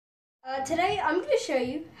Today I'm going to show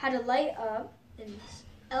you how to light up an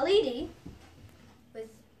LED with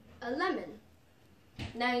a lemon.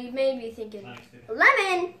 Now you may be thinking, a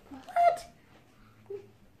lemon? What?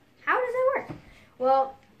 How does that work?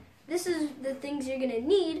 Well, this is the things you're going to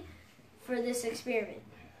need for this experiment.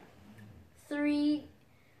 3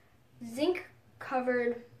 zinc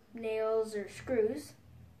covered nails or screws,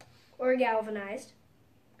 or galvanized.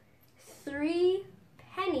 3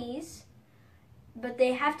 pennies, but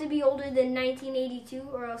they have to be older than 1982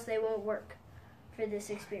 or else they won't work for this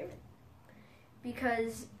experiment.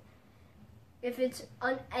 Because if it's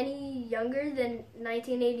any younger than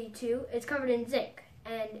 1982, it's covered in zinc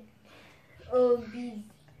and it'll be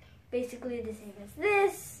basically the same as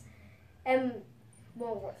this and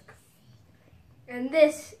won't work. And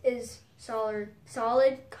this is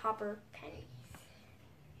solid copper penny.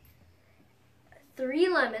 3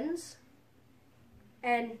 lemons,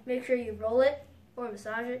 and make sure you roll it or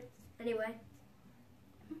massage it anyway.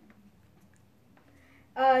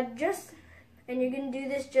 And you're going to do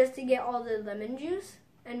this just to get all the lemon juice,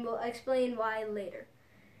 and we'll explain why later.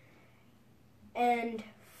 And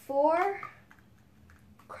 4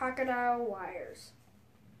 crocodile wires.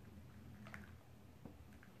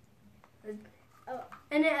 And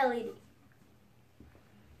an LED.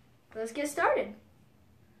 Let's get started.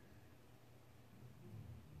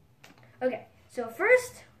 Okay, so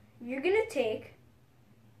first you're going to take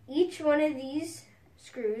each one of these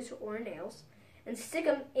screws or nails and stick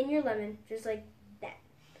them in your lemon just like that.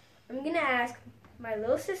 I'm going to ask my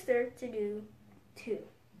little sister to do 2.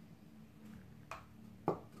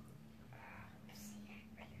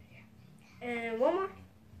 And 1 more.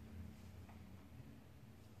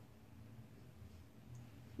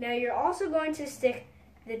 Now you're also going to stick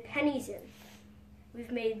the pennies in.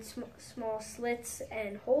 We've made small slits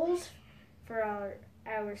and holes for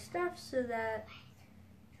our stuff so that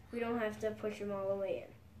we don't have to push them all the way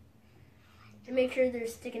in. And make sure they're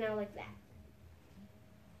sticking out like that.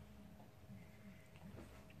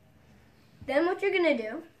 Then what you're going to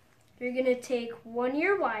do, you're going to take one of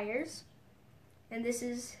your wires, and this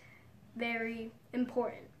is very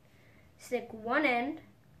important. Stick one end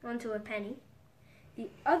onto a penny, the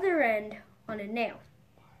other end on a nail.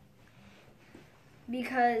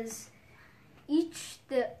 Because each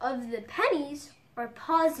of the pennies are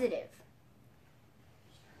positive,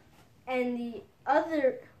 and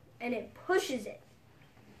it pushes it.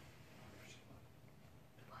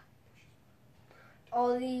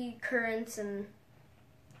 All the currents and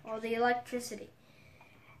all the electricity.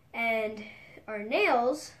 And our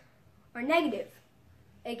nails are negative,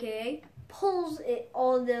 aka pulls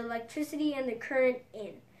all the electricity and the current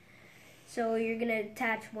in. So you're going to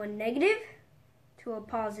attach one negative to a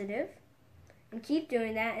positive and keep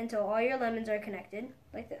doing that until all your lemons are connected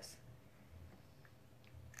like this.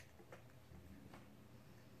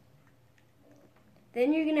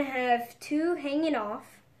 Then you're going to have 2 hanging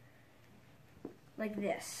off like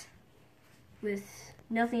this with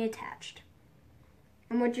nothing attached.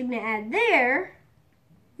 And what you're going to add there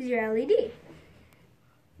is your LED.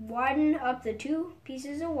 Widen up the 2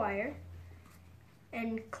 pieces of wire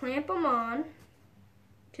and clamp them on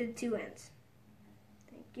to the 2 ends.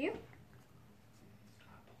 Thank you.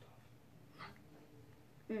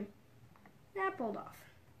 That pulled off.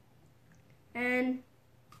 And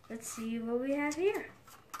let's see what we have here.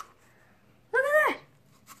 Look at that!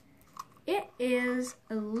 It is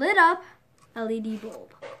a lit up LED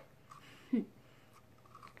bulb.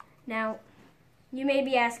 Now, you may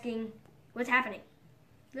be asking, what's happening?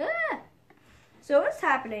 So what's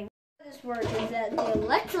happening? How this works is that the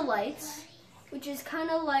electrolytes, which is kind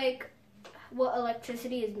of like what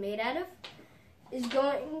electricity is made out of, is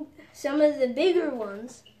going, some of the bigger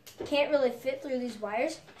ones can't really fit through these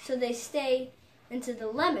wires, so they stay into the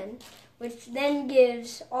lemon, which then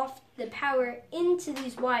gives off the power into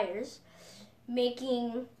these wires,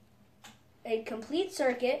 making a complete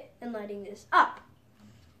circuit and lighting this up.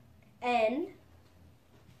 And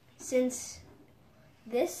since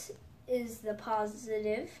this is the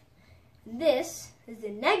positive, this is the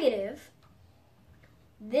negative,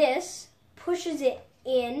 this pushes it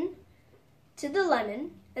in to the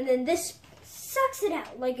lemon, and then this sucks it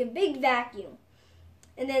out like a big vacuum,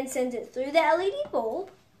 and then sends it through the LED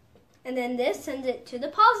bulb, and then this sends it to the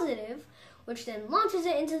positive, which then launches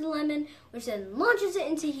it into the lemon, which then launches it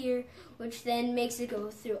into here, which then makes it go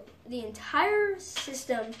through the entire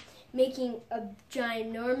system, making a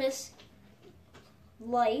ginormous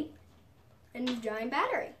light and a giant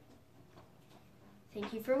battery.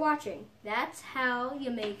 Thank you for watching. That's how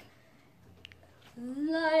you make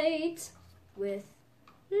lights with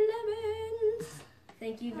lemons.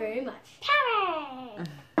 Thank you very much. Power!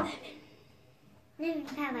 Lemon.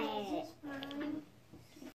 power.